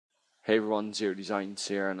Hey everyone, Zero Designs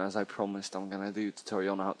here, and as I promised, I'm gonna do a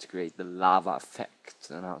tutorial on how to create the lava effect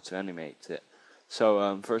and how to animate it.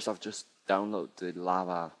 So first off, just download the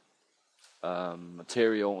lava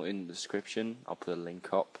material in the description. I'll put a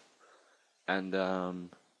link up, and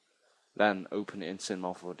then open it in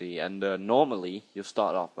Cinema 4D. And normally you'll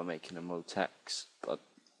start off by making a mode text, but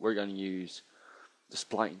we're gonna use the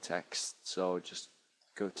spline text. So just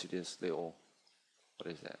go to this little,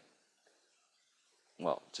 what is it?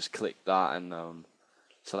 Well, just click that and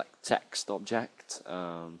select text object.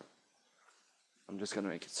 I'm just gonna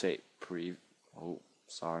make it say preview.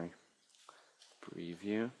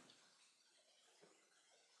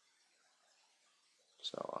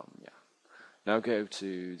 So yeah. Now go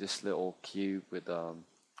to this little cube with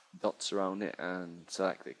dots around it and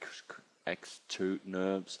select the extrude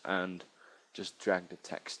NURBS and just drag the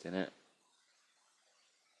text in it.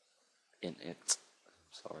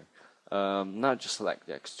 Now just select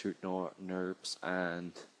the extrude NURBS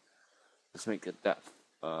and let's make the depth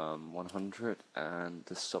 100 and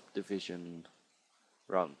the subdivision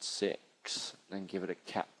around 6. Then give it a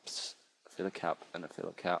filler cap and a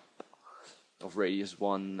filler cap of radius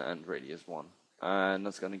 1 and radius 1, and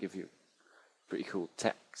that's gonna give you pretty cool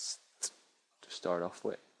text to start off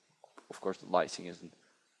with. Of course, the lighting isn't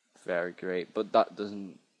very great, but that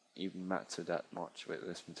doesn't even matter that much with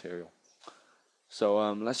this material.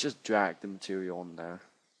 So let's just drag the material on there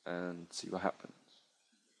and see what happens.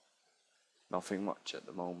 Nothing much at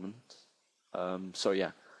the moment. So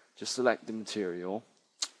yeah, just select the material,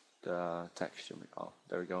 the texture. Oh,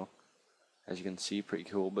 there we go. As you can see, pretty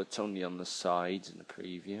cool, but it's only on the sides in the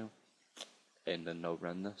preview, in the no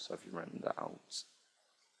render. So if you render that out,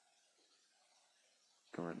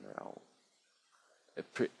 you can render out.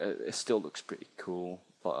 It still looks pretty cool,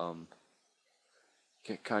 but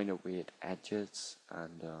get kind of weird edges,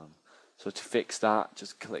 and so to fix that,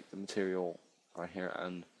 just click the material right here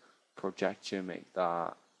and projection, make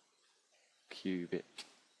that cubic.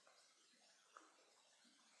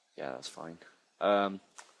 Yeah, that's fine.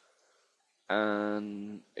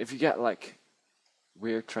 And if you get like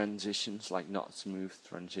weird transitions, like not smooth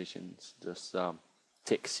transitions, just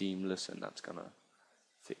tick seamless, and that's gonna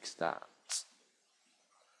fix that.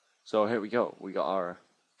 So here we go. We got our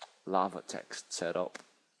lava text set up,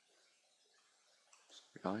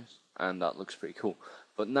 guys, and that looks pretty cool.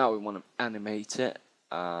 But now we want to animate it.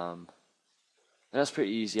 That's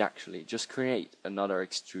pretty easy actually. Just create another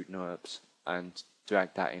extrude NURBS and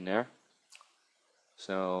drag that in there.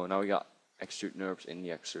 So now we got extrude NURBS in the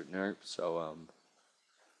extrude NURBS. So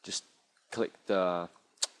just click the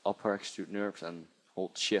upper extrude NURBS and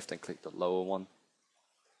hold shift and click the lower one,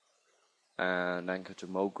 and then go to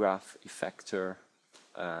MoGraph, Effector,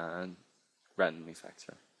 and Random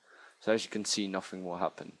Effector. So as you can see, nothing will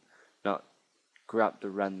happen. Now grab the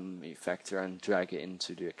Random Effector and drag it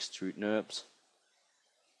into the extrude NURBS,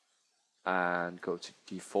 and go to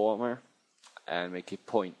Deformer and make it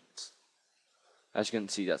point. As you can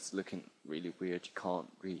see, that's looking really weird. You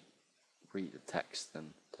can't read the text,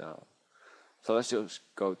 and so let's just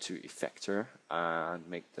go to Effector and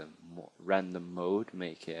make the random mode.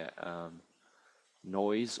 Make it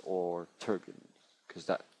noise or turbulence, because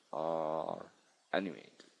that are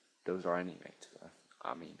animated. Those are animated.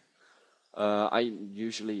 I mean, I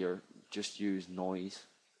usually just use noise,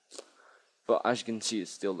 but as you can see, it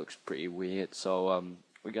still looks pretty weird. So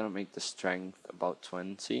we're gonna make the strength about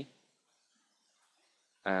 20,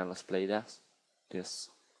 and let's play this.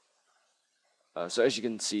 So as you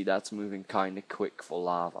can see, that's moving kind of quick for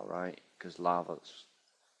lava, right? Because lava's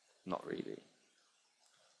not really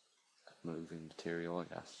a moving material, I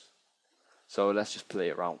guess. So let's just play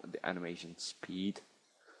around with the animation speed.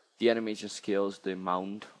 The animation scales the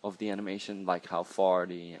amount of the animation, like how far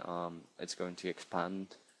the it's going to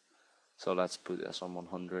expand. So let's put this on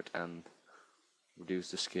 100 and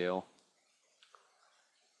reduce the scale.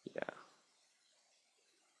 Yeah,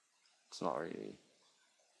 it's not really.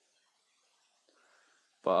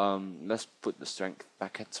 But let's put the strength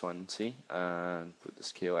back at 20 and put the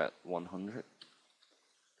scale at 100.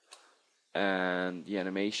 And the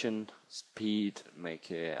animation speed,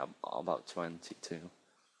 make it about 20 too.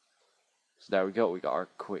 So there we go, we got our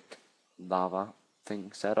quick lava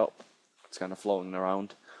thing set up. It's kind of flowing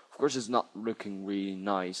around. Of course, it's not looking really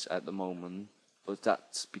nice at the moment, but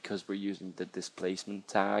that's because we're using the displacement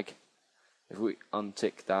tag. If we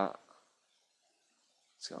untick that,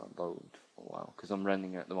 it's gonna load for a while because I'm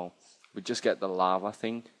rendering at the moment. We just get the lava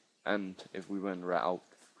thing, and if we render it out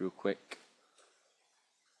real quick,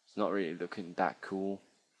 it's not really looking that cool.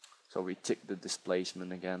 So we tick the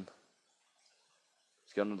displacement again.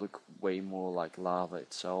 It's gonna look way more like lava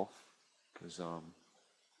itself, because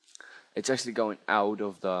It's actually going out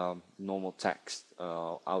of the normal text,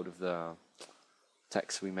 out of the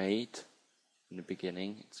text we made in the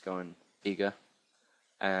beginning. It's going bigger,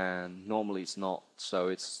 and normally it's not, so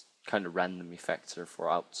it's kind of random effects or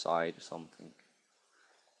for outside or something.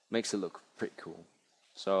 Makes it look pretty cool.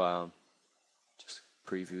 So just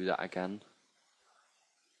preview that again.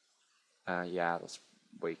 Yeah, that's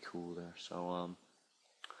way cooler. So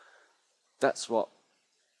that's what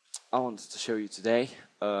I wanted to show you today.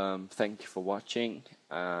 Thank you for watching,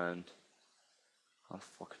 and how the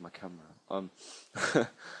fuck is my camera?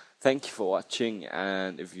 Thank you for watching,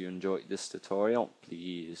 and if you enjoyed this tutorial,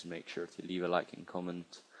 please make sure to leave a like and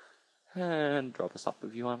comment, and drop us up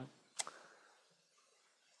if you want.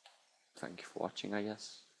 Thank you for watching, I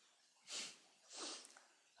guess.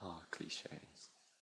 Oh, cliche.